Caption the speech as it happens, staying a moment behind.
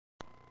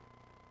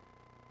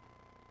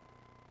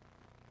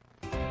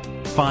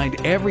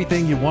Find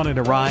everything you want in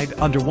a ride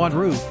under one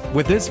roof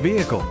with this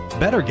vehicle.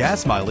 Better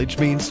gas mileage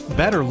means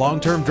better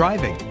long-term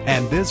driving,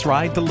 and this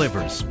ride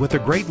delivers with a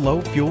great low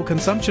fuel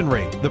consumption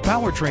rate. The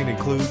powertrain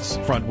includes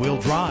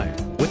front-wheel drive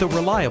with a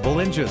reliable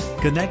engine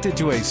connected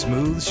to a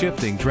smooth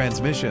shifting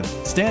transmission.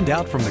 Stand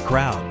out from the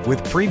crowd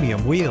with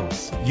premium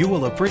wheels. You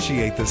will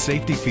appreciate the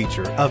safety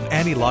feature of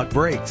anti-lock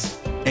brakes.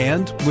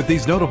 And with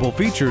these notable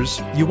features,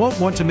 you won't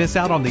want to miss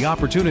out on the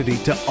opportunity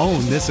to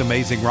own this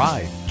amazing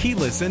ride.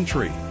 Keyless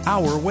entry,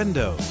 power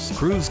windows,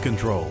 cruise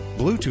control,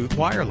 Bluetooth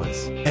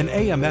wireless, an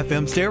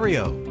AM/FM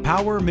stereo,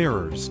 power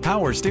mirrors,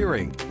 power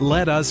steering.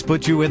 Let us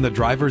put you in the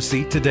driver's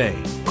seat today.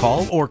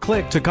 Call or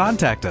click to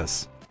contact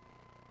us.